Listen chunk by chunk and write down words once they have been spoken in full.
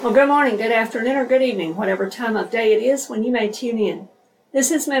Well, good morning, good afternoon, or good evening, whatever time of day it is when you may tune in.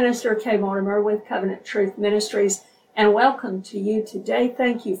 This is Minister Kay Mortimer with Covenant Truth Ministries, and welcome to you today.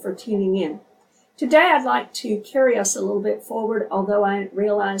 Thank you for tuning in. Today I'd like to carry us a little bit forward, although I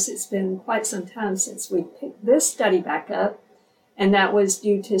realize it's been quite some time since we picked this study back up, and that was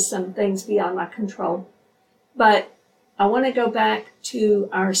due to some things beyond my control. But I want to go back to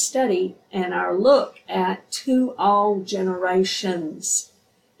our study and our look at To All Generations.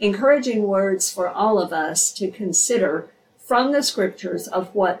 Encouraging words for all of us to consider from the scriptures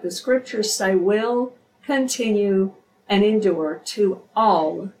of what the scriptures say will continue and endure to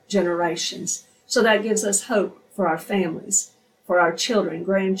all generations. So that gives us hope for our families, for our children,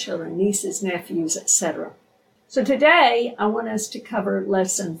 grandchildren, nieces, nephews, etc. So today I want us to cover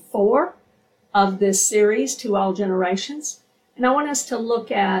lesson 4 of this series, To All Generations. And I want us to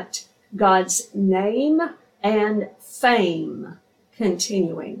look at God's name and fame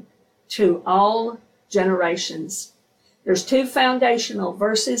continuing to all generations. There's 2 foundational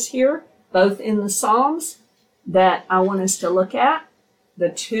verses here, both in the Psalms, that I want us to look at. The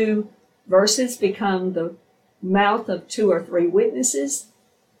 2 verses become the mouth of 2 or 3 witnesses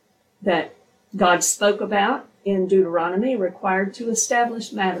that God spoke about in Deuteronomy, required to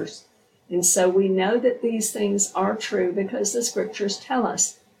establish matters. And so we know that these things are true because the scriptures tell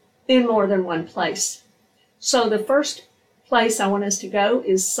us in more than one place. So the first place I want us to go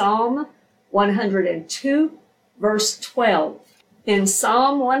is Psalm 102, verse 12. In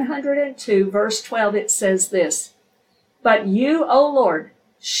Psalm 102, verse 12, it says this: "But you, O Lord,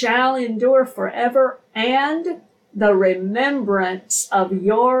 shall endure forever, and the remembrance of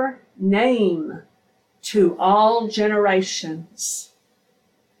your name to all generations."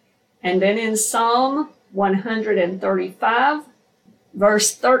 And then in Psalm 135,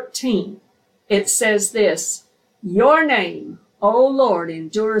 verse 13, it says this: "Your name, O Lord,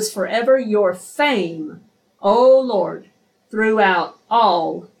 endures forever, your fame, O Lord, throughout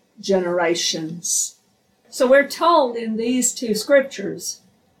all generations." So we're told in these 2 scriptures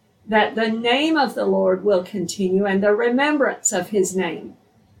that the name of the Lord will continue, and the remembrance of his name,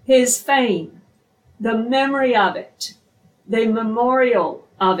 his fame, the memory of it, the memorial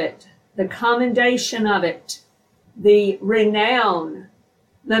of it, the commendation of it, the renown,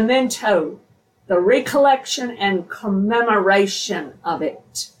 memento, the recollection and commemoration of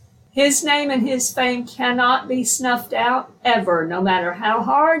it. His name and his fame cannot be snuffed out ever, no matter how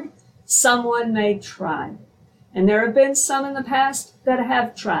hard someone may try. And there have been some in the past that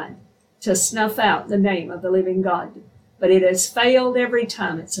have tried to snuff out the name of the living God, but it has failed every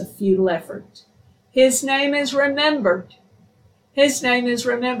time. It's a futile effort. His name is remembered. His name is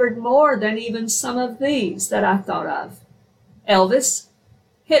remembered more than even some of these that I thought of: Elvis,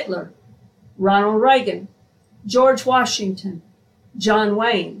 Hitler, Ronald Reagan, George Washington, John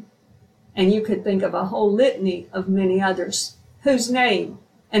Wayne, and you could think of a whole litany of many others whose name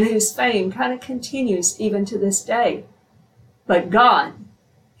and whose fame kind of continues even to this day. But God,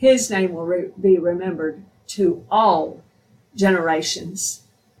 his name will be remembered to all generations.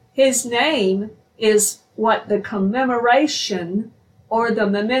 His name is what the commemoration or the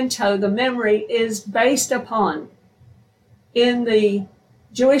memento, the memory, is based upon. In the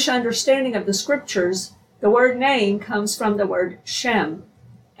Jewish understanding of the scriptures, the word name comes from the word Shem,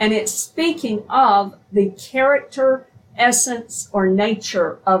 and it's speaking of the character, essence, or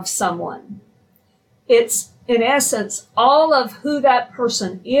nature of someone. It's, in essence, all of who that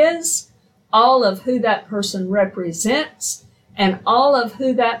person is, all of who that person represents, and all of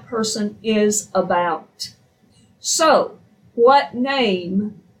who that person is about. So, what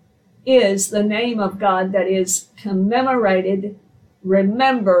name is the name of God that is commemorated,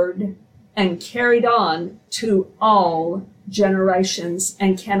 remembered, and carried on to all generations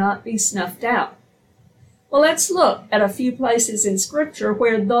and cannot be snuffed out? Well, let's look at a few places in Scripture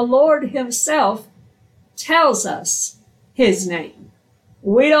where the Lord himself tells us his name.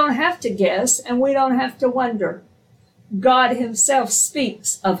 We don't have to guess, and we don't have to wonder. God himself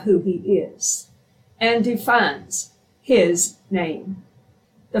speaks of who he is and defines his name.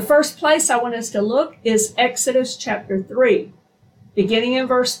 The first place I want us to look is Exodus chapter 3. Beginning in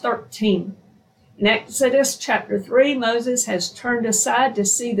verse 13. In Exodus chapter 3, Moses has turned aside to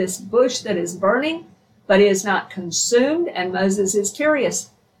see this bush that is burning, but is not consumed, and Moses is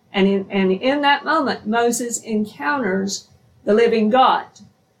curious. And in that moment, Moses encounters the living God,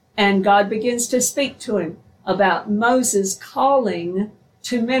 and God begins to speak to him about Moses' calling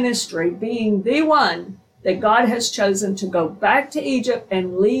to ministry, being the one that God has chosen to go back to Egypt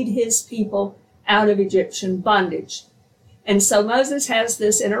and lead his people out of Egyptian bondage. And so Moses has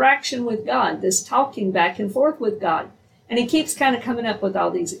this interaction with God, this talking back and forth with God. And he keeps kind of coming up with all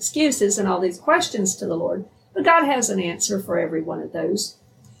these excuses and all these questions to the Lord. But God has an answer for every one of those.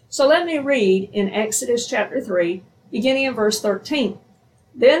 So let me read in Exodus chapter 3, beginning in verse 13.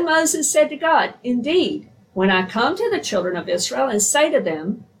 Then Moses said to God, indeed, when I come to the children of Israel and say to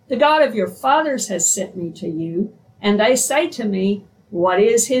them, the God of your fathers has sent me to you, and they say to me, what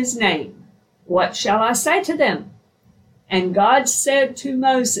is his name? What shall I say to them? And God said to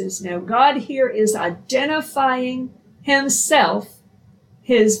Moses, now God here is identifying himself,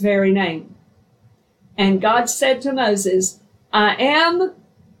 his very name. And God said to Moses, I am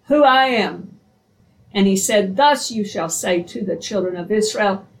who I am. And he said, thus you shall say to the children of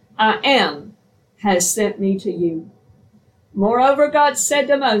Israel, I am has sent me to you. Moreover, God said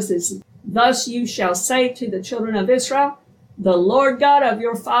to Moses, thus you shall say to the children of Israel, the Lord God of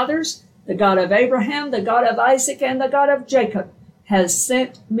your fathers, the God of Abraham, the God of Isaac, and the God of Jacob, has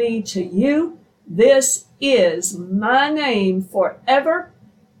sent me to you. This is my name forever,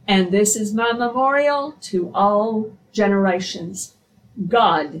 and this is my memorial to all generations.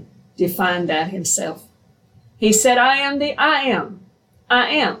 God defined that himself. He said, I am the I am. I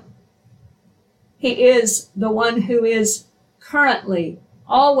am. He is the one who is currently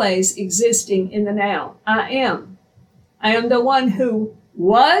always existing in the now. I am. I am the one who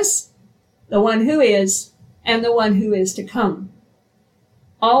was, the one who is, and the one who is to come.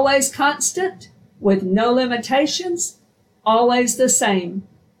 Always constant, with no limitations, always the same.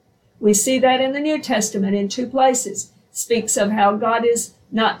 We see that in the New Testament in two places. It speaks of how God is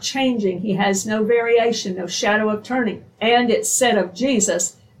not changing. He has no variation, no shadow of turning. And it's said of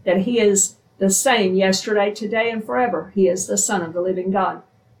Jesus that he is the same yesterday, today, and forever. He is the Son of the living God,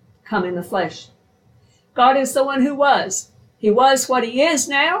 come in the flesh. God is the one who was. He was what he is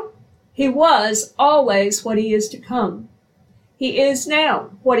now. He was always what he is to come. He is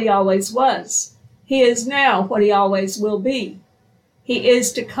now what he always was. He is now what he always will be. He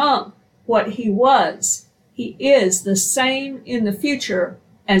is to come what he was. He is the same in the future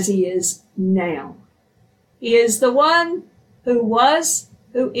as he is now. He is the one who was,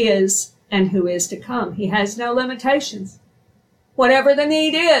 who is, and who is to come. He has no limitations. Whatever the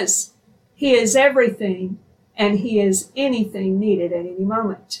need is, he is everything, and he is anything needed at any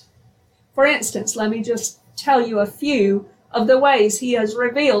moment. For instance, let me just tell you a few of the ways he has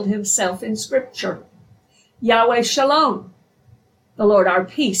revealed himself in Scripture. Yahweh Shalom, the Lord our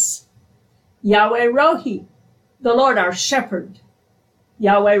peace. Yahweh Rohi, the Lord our shepherd.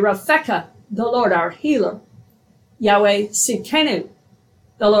 Yahweh Raphekah, the Lord our healer. Yahweh Sidkenu,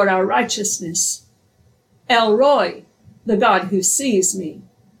 the Lord our righteousness. El Roi, the God who sees me.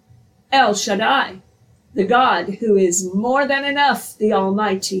 El Shaddai, the God who is more than enough, the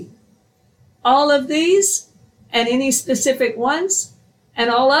Almighty. All of these, and any specific ones, and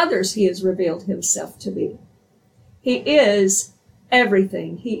all others he has revealed himself to be. He is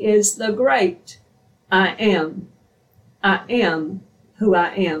everything. He is the great I am. I am who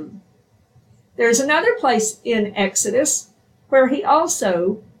I am. There's another place in Exodus where he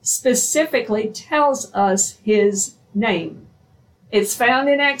also specifically tells us his name. It's found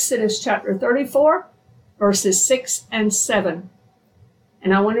in Exodus chapter 34, verses 6 and 7.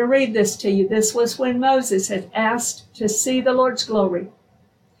 And I want to read this to you. This was when Moses had asked to see the Lord's glory.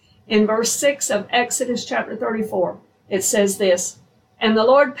 In verse 6 of Exodus chapter 34, it says this, and the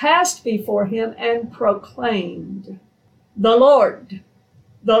Lord passed before him and proclaimed, the Lord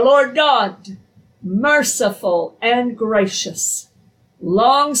God, merciful and gracious,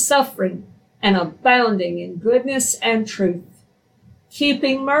 long-suffering and abounding in goodness and truth,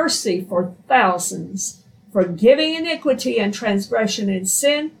 keeping mercy for thousands, forgiving iniquity and transgression and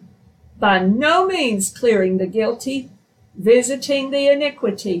sin, by no means clearing the guilty, visiting the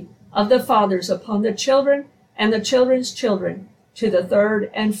iniquity of the fathers upon the children and the children's children to the third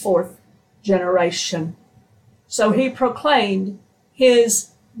and fourth generation. So he proclaimed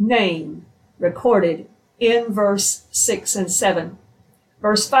his name, recorded in verse 6 and 7.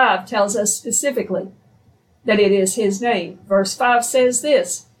 Verse 5 tells us specifically that it is his name. Verse 5 says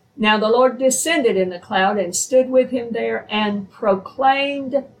this, now the Lord descended in the cloud and stood with him there and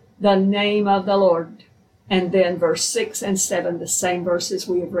proclaimed the name of the Lord. And then verse 6 and 7, the same verses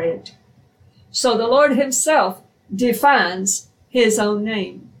we have read. So the Lord himself defines his own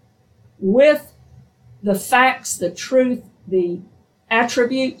name with the facts, the truth, the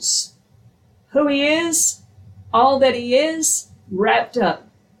attributes, who he is, all that he is, wrapped up.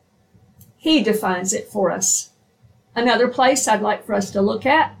 He defines it for us. Another place I'd like for us to look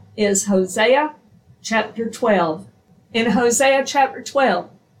at is Hosea chapter 12. In Hosea chapter 12,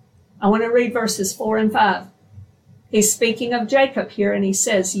 I want to read verses 4 and 5. He's speaking of Jacob here, and he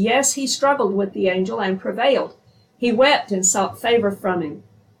says, yes, he struggled with the angel and prevailed. He wept and sought favor from him.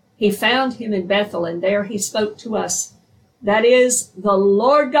 He found him in Bethel, and there he spoke to us. That is the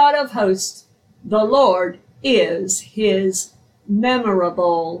Lord God of hosts. The Lord is his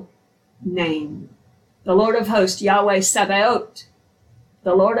memorable name. The Lord of hosts, Yahweh Sabaoth.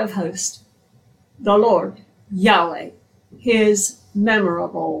 The Lord of hosts, the Lord, Yahweh, his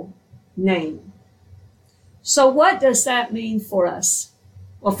memorable name. So what does that mean for us?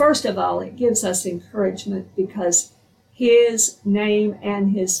 Well, first of all, it gives us encouragement because his name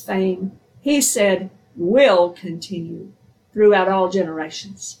and his fame, he said, will continue throughout all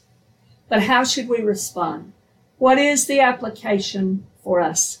generations. But how should we respond? What is the application for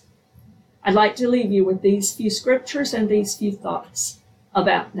us? I'd like to leave you with these few scriptures and these few thoughts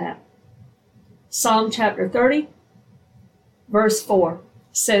about that. Psalm chapter 30, verse 4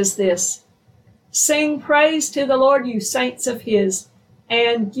 says this, "Sing praise to the Lord, you saints of his,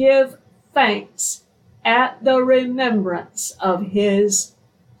 and give thanks at the remembrance of his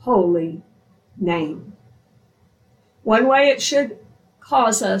holy name." One way it should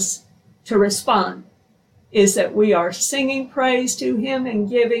cause us to respond is that we are singing praise to him and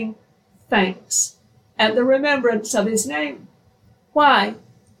giving thanks at the remembrance of his name. Why?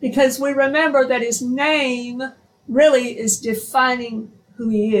 Because we remember that his name really is defining who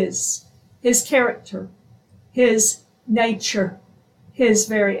he is, his character, his nature, his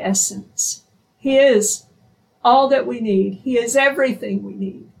very essence. He is all that we need. He is everything we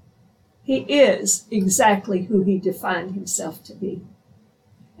need. He is exactly who he defined himself to be.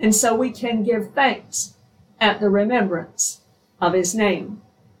 And so we can give thanks at the remembrance of his name.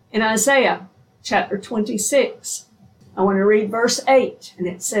 In Isaiah chapter 26, I want to read verse 8, and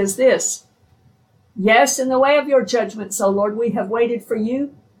it says this, "Yes, in the way of your judgments, O Lord, we have waited for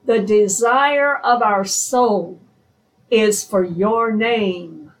you. The desire of our soul is for your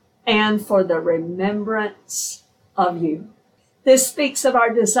name and for the remembrance of you." This speaks of our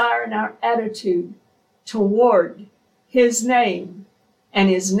desire and our attitude toward his name and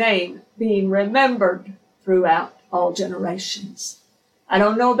his name being remembered throughout all generations. I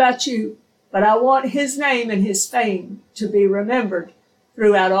don't know about you, but I want his name and his fame to be remembered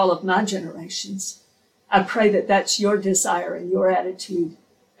throughout all of my generations. I pray that that's your desire and your attitude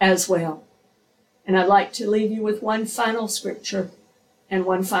as well. And I'd like to leave you with one final scripture and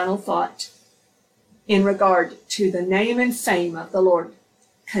one final thought in regard to the name and fame of the Lord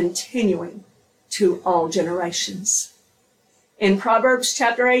continuing to all generations. In Proverbs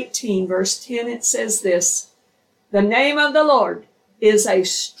chapter 18, verse 10, it says this, "The name of the Lord is a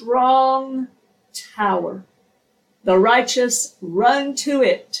strong tower. The righteous run to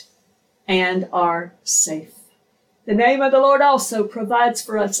it and are safe." The name of the Lord also provides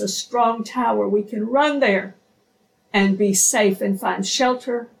for us a strong tower. We can run there and be safe and find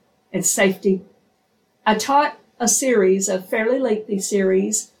shelter and safety. I taught a series, a fairly lengthy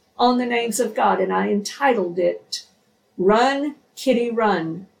series, on the names of God, and I entitled it, "Run, Kitty,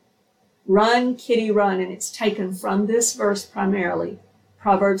 Run." Run, kitty, run, and it's taken from this verse primarily,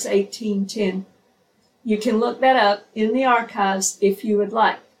 Proverbs 18:10. You can look that up in the archives if you would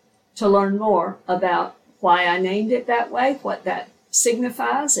like to learn more about why I named it that way, what that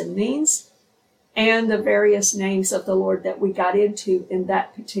signifies and means, and the various names of the Lord that we got into in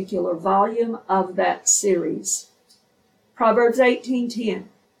that particular volume of that series. Proverbs 18:10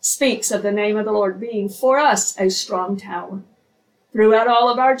 speaks of the name of the Lord being for us a strong tower. Throughout all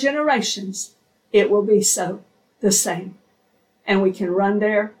of our generations, it will be so, the same. And we can run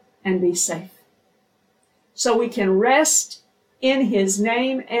there and be safe. So we can rest in his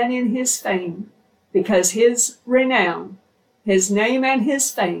name and in his fame, because his renown, his name and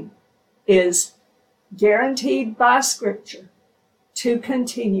his fame, is guaranteed by Scripture to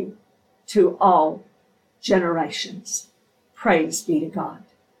continue to all generations. Praise be to God.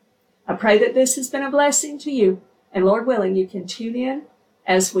 I pray that this has been a blessing to you. And Lord willing, you can tune in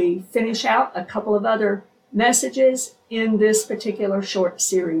as we finish out a couple of other messages in this particular short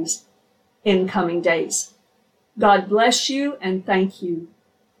series in coming days. God bless you and thank you.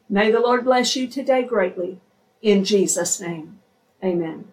 May the Lord bless you today greatly. In Jesus' name, amen.